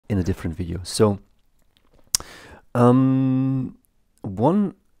in a different video. So one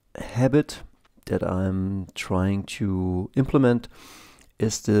habit that I'm trying to implement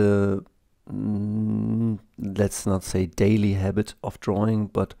is the let's not say daily habit of drawing,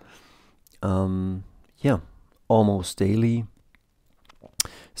 but yeah, almost daily,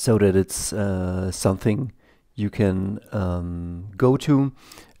 so that it's something you can go to.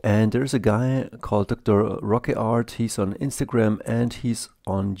 And there's a guy called Dr. Rocky Art. He's on Instagram and he's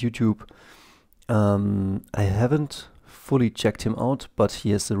on YouTube. I haven't fully checked him out, but he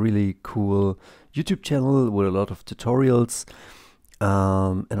has a really cool YouTube channel with a lot of tutorials,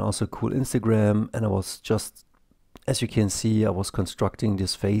 and also cool Instagram. And I was just, as you can see, I was constructing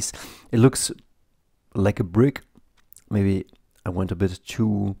this face. It looks like a brick. Maybe I went a bit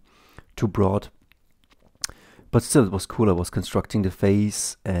too broad, but still it was cool. I was constructing the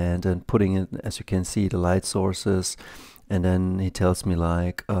face and then putting in, as you can see, the light sources. And then he tells me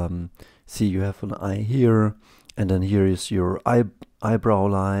like, see, you have an eye here, and then here is your eyebrow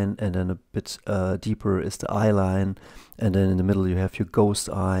line, and then a bit deeper is the eye line, and then in the middle you have your ghost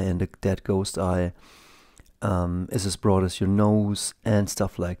eye, and that ghost eye is as broad as your nose and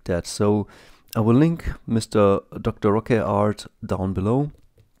stuff like that. So I will link Mr. Dr. Rocky Art down below.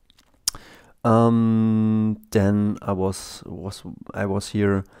 Then I was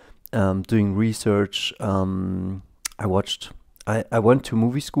here doing research. I went to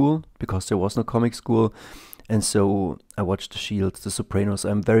movie school because there was no comic school, and so I watched The Shield, The Sopranos.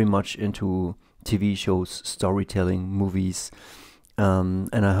 I'm very much into TV shows, storytelling, movies, and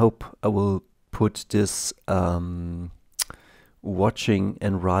I hope I will put this watching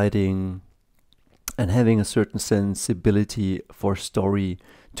and writing and having a certain sensibility for story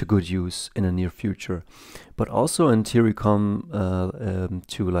to good use in the near future. But also, and here we come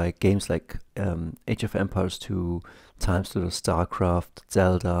to like games like Age of Empires 2, Times to the StarCraft,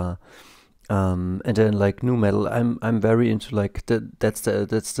 Zelda, and then like new metal. I'm very into like that's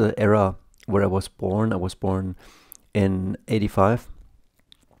the era where I was born. I was born in '85,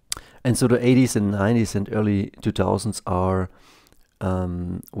 and so the '80s and '90s and early 2000s are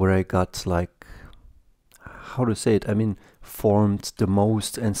where I got like, how to say it, I mean, formed the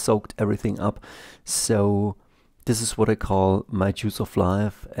most and soaked everything up. So this is what I call my juice of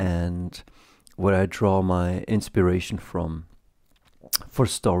life, and where I draw my inspiration from for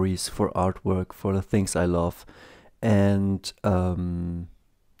stories, for artwork, for the things I love. And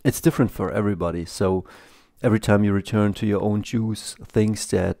it's different for everybody. So every time you return to your own juice, things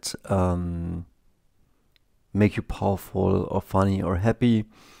that make you powerful or funny or happy,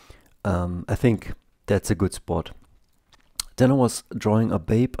 I think that's a good spot. Then I was drawing a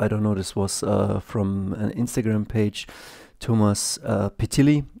babe. I don't know, this was from an Instagram page, Thomas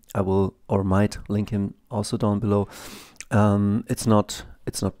Pitilli. I will or might link him also down below. It's not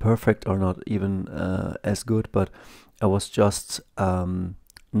perfect or not even as good, but I was just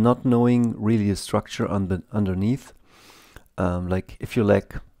not knowing really the structure underneath. Like if you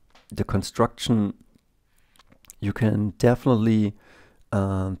lack the construction, you can definitely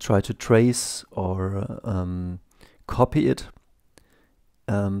try to trace or copy it,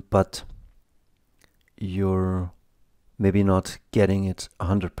 but you're maybe not getting it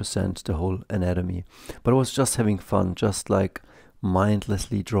 100%, the whole anatomy. But I was just having fun, just like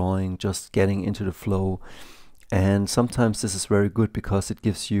mindlessly drawing, just getting into the flow. And sometimes this is very good because it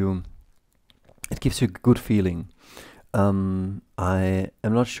gives you a good feeling. I am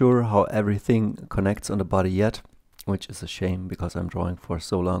not sure how everything connects on the body yet, which is a shame because I'm drawing for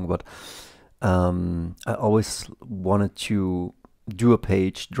so long, but I always wanted to do a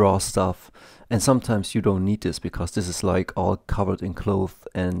page, draw stuff, and sometimes you don't need this because this is like all covered in cloth,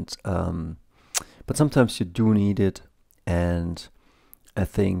 and but sometimes you do need it. And I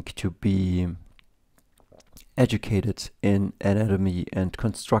think to be educated in anatomy and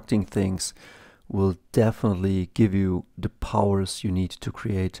constructing things will definitely give you the powers you need to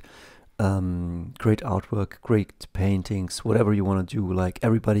create great artwork, great paintings, whatever you want to do. Like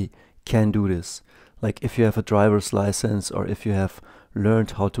everybody can do this. Like if you have a driver's license, or if you have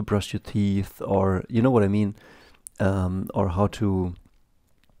learned how to brush your teeth, or you know what I mean, or how to,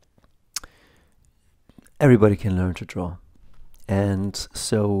 everybody can learn to draw. And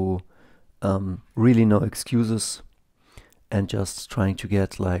so really no excuses, and just trying to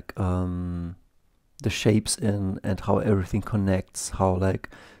get like the shapes in, and how everything connects, how like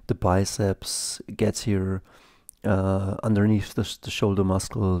the biceps gets here underneath the shoulder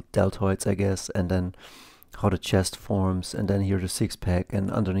muscle, deltoids, I guess, and then how the chest forms, and then here the six-pack,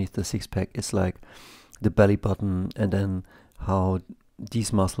 and underneath the six-pack is like the belly button, and then how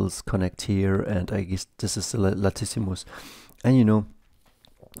these muscles connect here, and I guess this is the latissimus. And you know,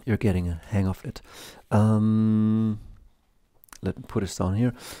 you're getting a hang of it. Let me put this down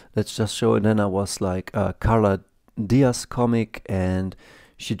here. Let's just show. And then I was like Carla Diaz comic, and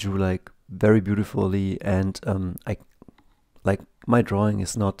she drew like very beautifully. And I like my drawing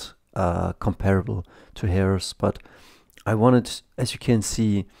is not comparable to hers, but I wanted, as you can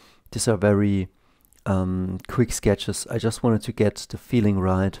see, these are very quick sketches. I just wanted to get the feeling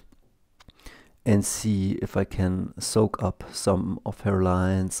right and see if I can soak up some of her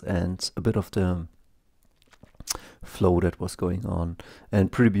lines and a bit of the flow that was going on.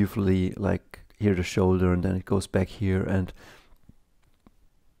 And pretty beautifully, like here the shoulder, and then it goes back here, and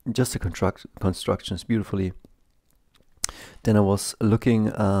just the constructions beautifully. Then I was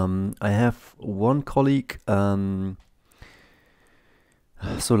looking, I have one colleague,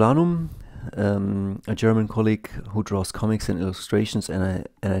 Solanum, a German colleague who draws comics and illustrations, and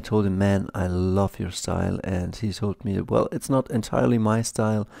I told him, man, I love your style, and he told me, well, it's not entirely my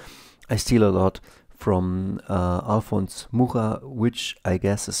style. I steal a lot from Alphonse Mucha, which I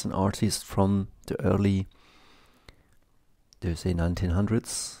guess is an artist from the early, do you say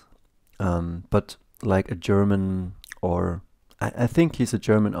 1900s? But like a German, or I think he's a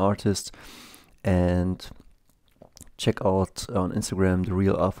German artist, and check out on Instagram the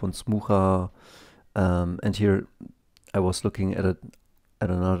real Alphonse Mucha. And here I was looking at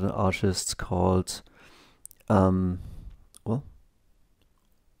another artist called Onosam.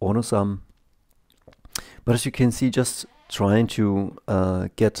 But as you can see, just trying to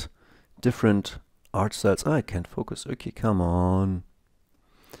get different art styles. I can't focus. Okay, come on.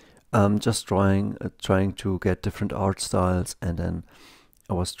 Just trying to get different art styles, and then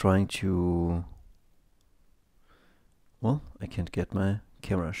I was trying to. Well, I can't get my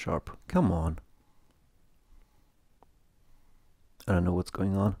camera sharp. Come on. I don't know what's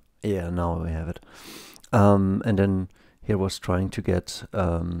going on. Yeah, now I have it. And then here was trying to get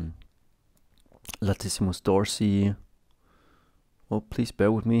Latissimus dorsi. Oh, please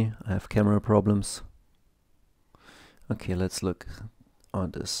bear with me. I have camera problems. Okay, let's look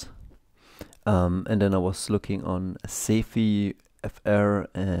on this. And then I was looking on Sefi FR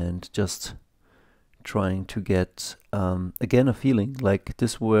and just trying to get again a feeling. Like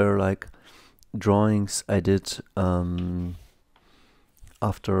this were like drawings I did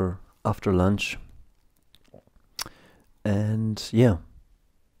after lunch, and yeah,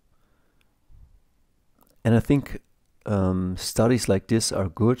 and I think studies like this are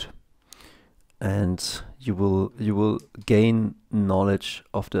good, and you will gain knowledge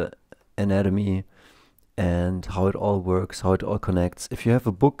of the anatomy and how it all works, how it all connects. If you have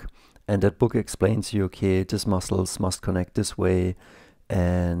a book and that book explains to you, okay, these muscles must connect this way,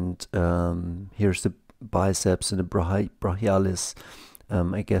 and here's the biceps and the brachialis.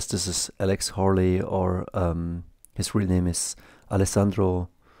 I guess this is Alex Horley, or his real name is Alessandro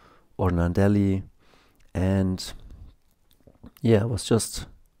Ornandelli. And yeah, I was just,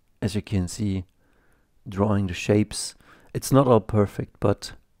 as you can see, drawing the shapes. It's not all perfect,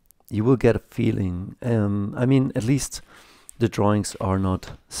 but you will get a feeling. I mean, at least the drawings are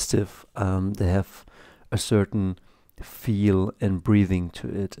not stiff. They have a certain feel and breathing to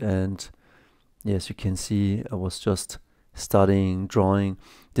it. And yes, you can see I was just studying drawing.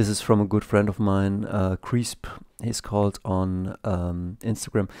 This is from a good friend of mine, Crisp, he's called on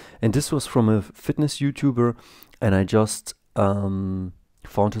Instagram. And this was from a fitness YouTuber, and I just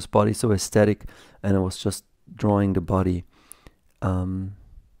found his body so aesthetic, and I was just drawing the body. And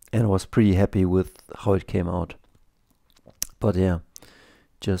I was pretty happy with how it came out. But yeah,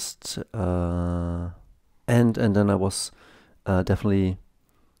 just and then I was definitely,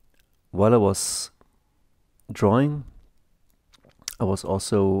 while I was drawing, I was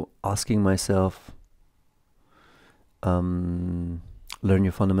also asking myself, learn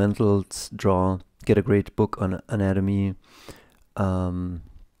your fundamentals, draw, get a great book on anatomy, and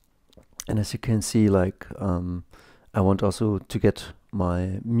as you can see, like I want also to get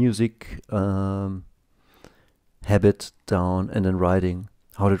my music habit down, and then writing.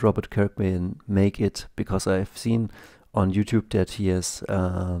 How did Robert Kirkman make it? Because I've seen on YouTube that he has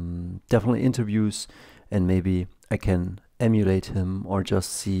definitely interviews, and maybe I can emulate him or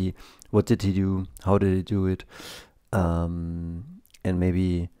just see what did he do, how did he do it, and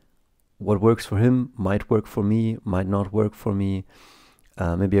maybe what works for him might work for me, might not work for me.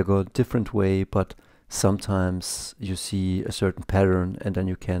 Maybe I go a different way, but sometimes you see a certain pattern, and then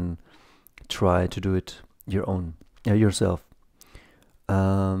you can try to do it yourself.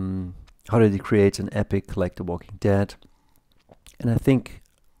 How did he create an epic like The Walking Dead? And I think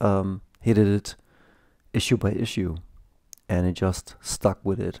he did it issue by issue, and he just stuck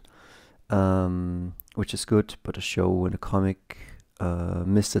with it, which is good. But a show and a comic,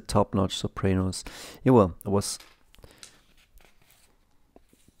 Mr. Top-Notch Sopranos. Yeah, well, I was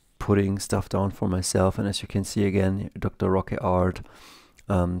putting stuff down for myself, and as you can see again, Dr. Rocky Art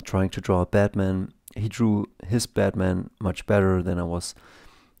trying to draw Batman. He drew his Batman much better than I was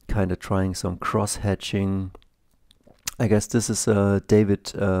kind of trying some cross-hatching. I guess this is a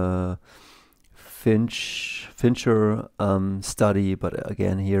David Fincher study, but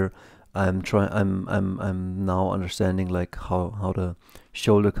again here I'm now understanding like how the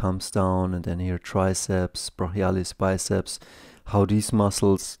shoulder comes down, and then here triceps, brachialis, biceps, how these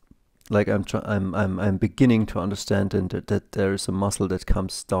muscles, like I'm beginning to understand and that there is a muscle that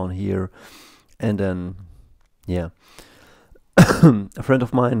comes down here, and then yeah. A friend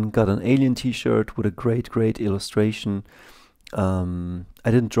of mine got an Alien t-shirt with a great illustration. I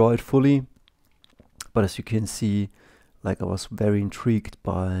didn't draw it fully, but as you can see, like I was very intrigued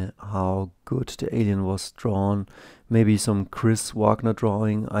by how good the Alien was drawn. Maybe some Chris Wagner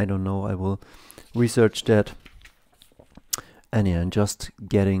drawing, I don't know, I will research that. And yeah, and just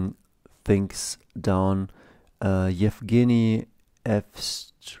getting things down. Yevgeny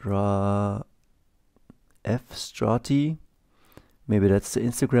Strati, maybe that's the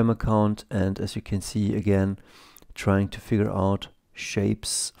Instagram account, and as you can see again, trying to figure out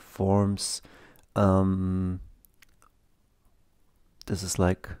shapes, forms. This is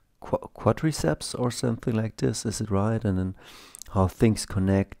like quadriceps or something like this, is it right? And then how things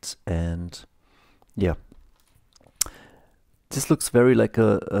connect, and yeah. This looks very like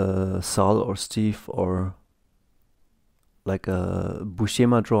a Sal or Steve or like a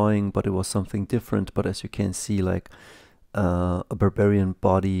Buscema drawing, but it was something different. But as you can see, like a barbarian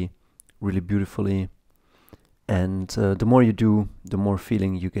body really beautifully. And the more you do, the more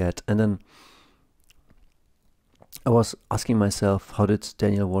feeling you get. And then I was asking myself, how did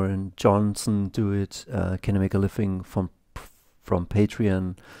Daniel Warren Johnson do it? Can I make a living from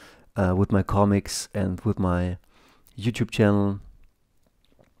Patreon with my comics and with my YouTube channel?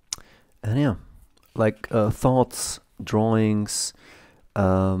 And yeah, like thoughts, drawings.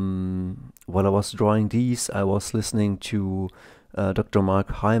 While I was drawing these, I was listening to Dr. Mark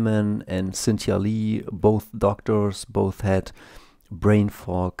Hyman and Cynthia Lee, both doctors, both had brain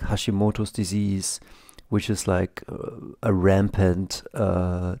fog, Hashimoto's disease, which is like a rampant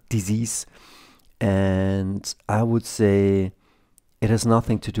disease. And I would say it has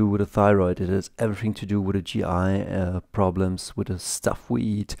nothing to do with the thyroid. It has everything to do with the GI problems, with the stuff we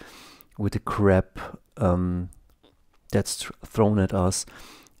eat, with the crap that's thrown at us.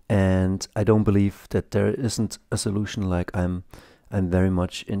 And I don't believe that there isn't a solution. Like I'm very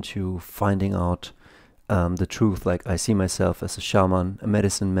much into finding out the truth. Like I see myself as a shaman, a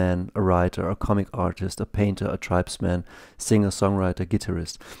medicine man, a writer, a comic artist, a painter, a tribesman, singer, songwriter,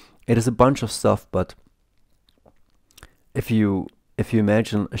 guitarist. It is a bunch of stuff, but if you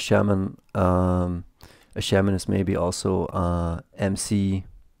imagine a shaman is maybe also MC,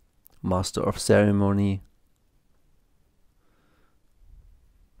 master of ceremony,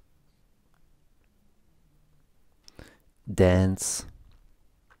 dance,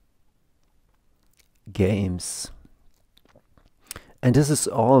 games, and this is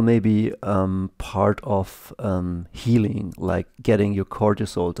all maybe part of healing, like getting your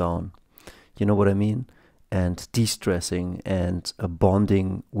cortisol down, you know what I mean, and de-stressing and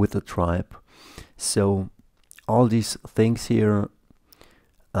bonding with the tribe. So all these things here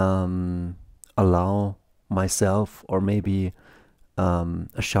allow myself, or maybe a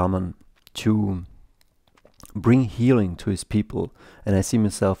shaman, to bring healing to his people. And I see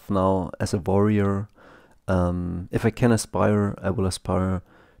myself now as a warrior. If I can aspire, I will aspire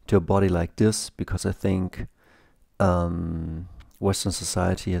to a body like this, because I think Western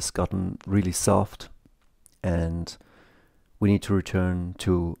society has gotten really soft, and we need to return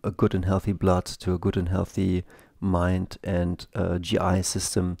to a good and healthy blood, to a good and healthy mind and GI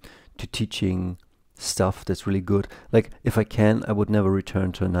system, to teaching stuff that's really good. Like if I can, I would never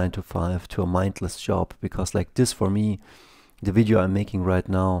return to a 9 to 5, to a mindless job, because like this, for me, the video I'm making right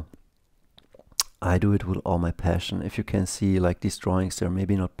now, I do it with all my passion. If you can see, like these drawings, they're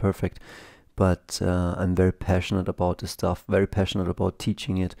maybe not perfect, but I'm very passionate about this stuff, very passionate about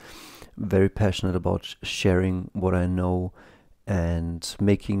teaching it, very passionate about sharing what I know and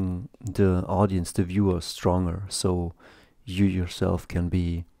making the audience, the viewer, stronger, so you yourself can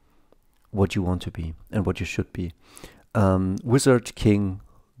be what you want to be and what you should be. Wizard, king,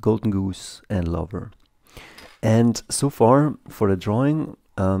 golden goose, and lover. And so far for the drawing,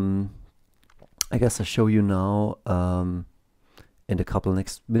 I guess I'll show you now in a couple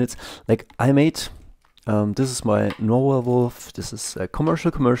next minutes. Like I made This is my Noir Werewolf. This is a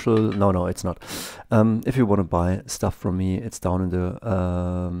commercial. No, it's not. If you want to buy stuff from me, it's down in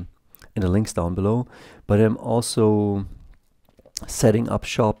the links down below. But I'm also setting up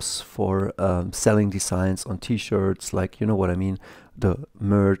shops for selling designs on t-shirts, like, you know what I mean, the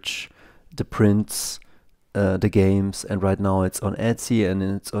merch, the prints, the games. And right now it's on Etsy and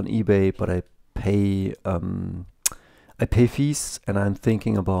it's on eBay, but I pay fees, and I'm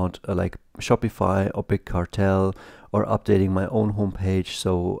thinking about like Shopify or Big Cartel, or updating my own homepage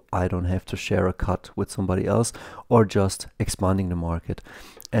so I don't have to share a cut with somebody else, or just expanding the market.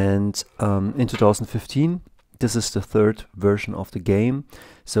 And in 2015, this is the third version of the game,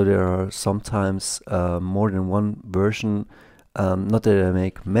 so there are sometimes more than one version. Not that I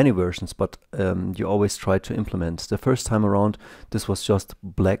make many versions, but you always try to implement. The first time around, this was just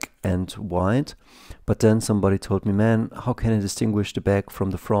black and white, but then somebody told me, man, how can I distinguish the back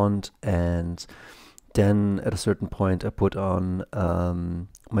from the front? And then at a certain point, I put on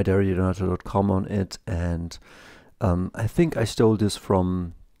my Dario.com on it, and I think I stole this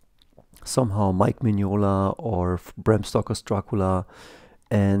from somehow Mike Mignola or Bram Stoker's Dracula,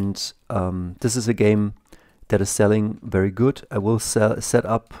 and this is a game that is selling very good. I will set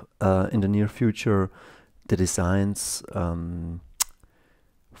up in the near future the designs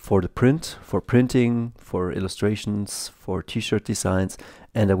for the print, for printing, for illustrations, for t-shirt designs,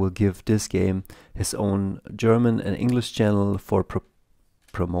 and I will give this game his own German and English channel for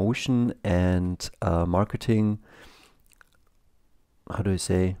promotion and marketing. How do I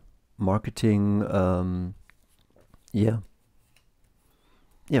say? Marketing, for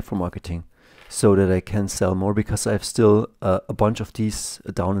marketing, so that I can sell more, because I have still a bunch of these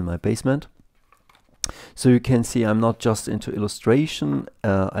down in my basement. So you can see I'm not just into illustration,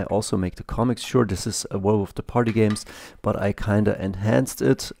 I also make the comics. Sure, this is a Werewolf the Party Games, but I kinda enhanced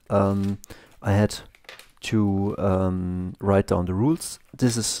it. I had to write down the rules.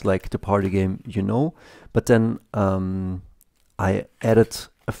 This is like the party game, you know, but then I added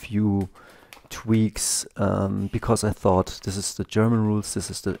a few tweaks because I thought this is the German rules,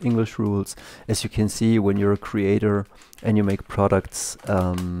 this is the English rules. As you can see, when you're a creator and you make products,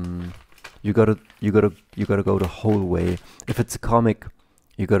 you gotta go the whole way. If it's a comic,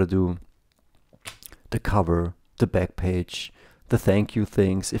 you gotta do the cover, the back page, the thank you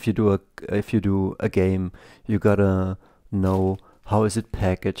things. If you do a game, you gotta know how is it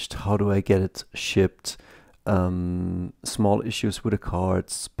packaged, how do I get it shipped, small issues with the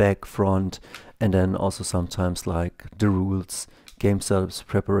cards, back, front, and then also sometimes like the rules, game setups,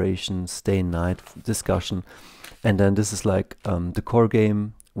 preparations, day and night discussion. And then this is like the core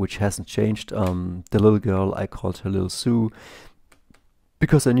game, which hasn't changed. The little girl, I called her Little Sue,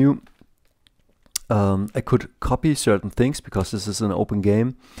 because I knew I could copy certain things because this is an open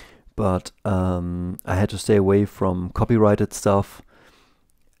game, but I had to stay away from copyrighted stuff.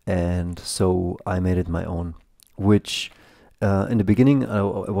 And so I made it my own, which in the beginning I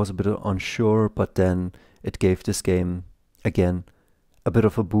was a bit unsure, but then it gave this game, again, a bit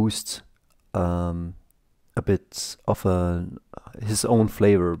of a boost, a bit of his own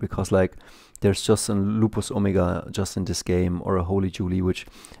flavor, because like there's just a Lupus Omega just in this game, or a Holy Julie, which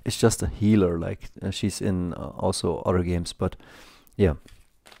is just a healer, like she's in also other games, but yeah.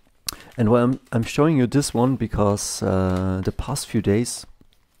 And well, I'm showing you this one because the past few days,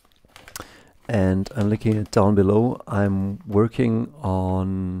 and I'm linking it down below, I'm working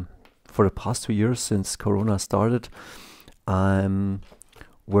on, for the past 2 years since Corona started, I'm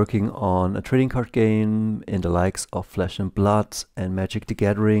working on a trading card game in the likes of Flesh and Blood and Magic the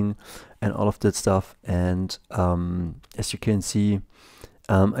Gathering and all of that stuff. And as you can see,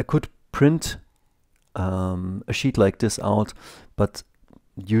 I could print a sheet like this out, but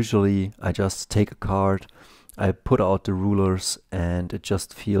usually I just take a card, I put out the rulers, and it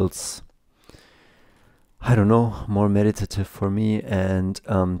just feels, I don't know, more meditative for me. And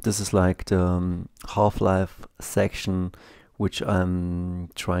this is like the Half-Life section, which I'm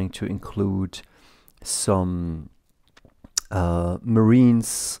trying to include some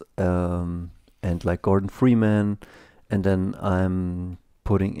Marines and like Gordon Freeman, and then I'm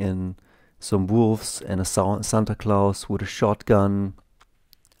putting in some wolves and a Santa Claus with a shotgun.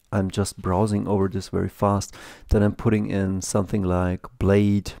 I'm just browsing over this very fast. Then I'm putting in something like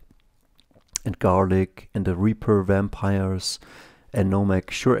Blade and Garlic and the Reaper vampires and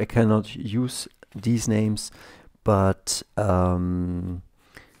Nomek. Sure, I cannot use these names, but I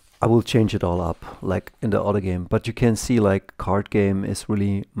will change it all up like in the other game. But you can see like card game is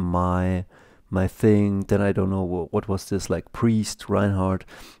really my thing. Then I don't know what was this, like Priest, Reinhardt.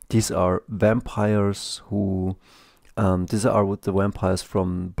 These are vampires who These are with the vampires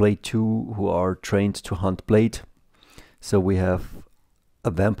from Blade 2 who are trained to hunt Blade. So we have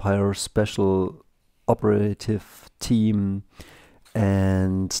a vampire special operative team,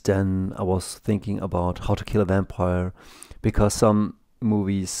 and then I was thinking about how to kill a vampire, because some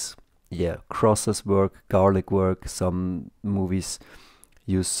movies, yeah, crosses work, garlic work, some movies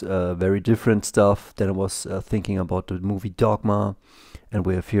use very different stuff. Then I was thinking about the movie Dogma, and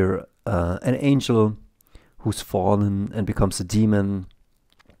we have here an angel who's fallen and becomes a demon,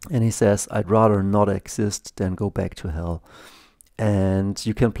 and he says, I'd rather not exist than go back to hell. And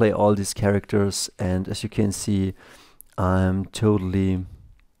you can play all these characters, and as you can see, I'm totally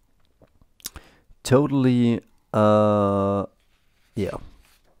yeah,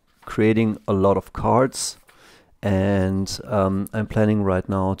 creating a lot of cards. And I'm planning right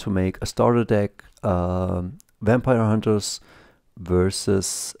now to make a starter deck, Vampire Hunters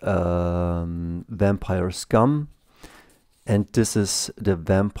versus Vampire Scum. And this is the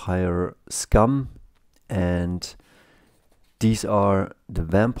Vampire Scum, and these are the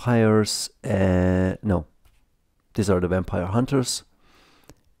vampires. No, these are the Vampire Hunters.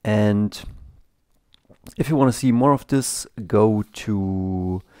 And if you want to see more of this, go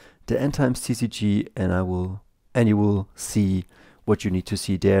to the End Times TCG, and you will see what you need to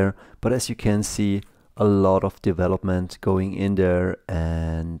see there. But as you can see, a lot of development going in there,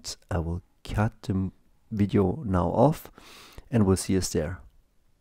 and I will cut the video now off, and we'll see us there.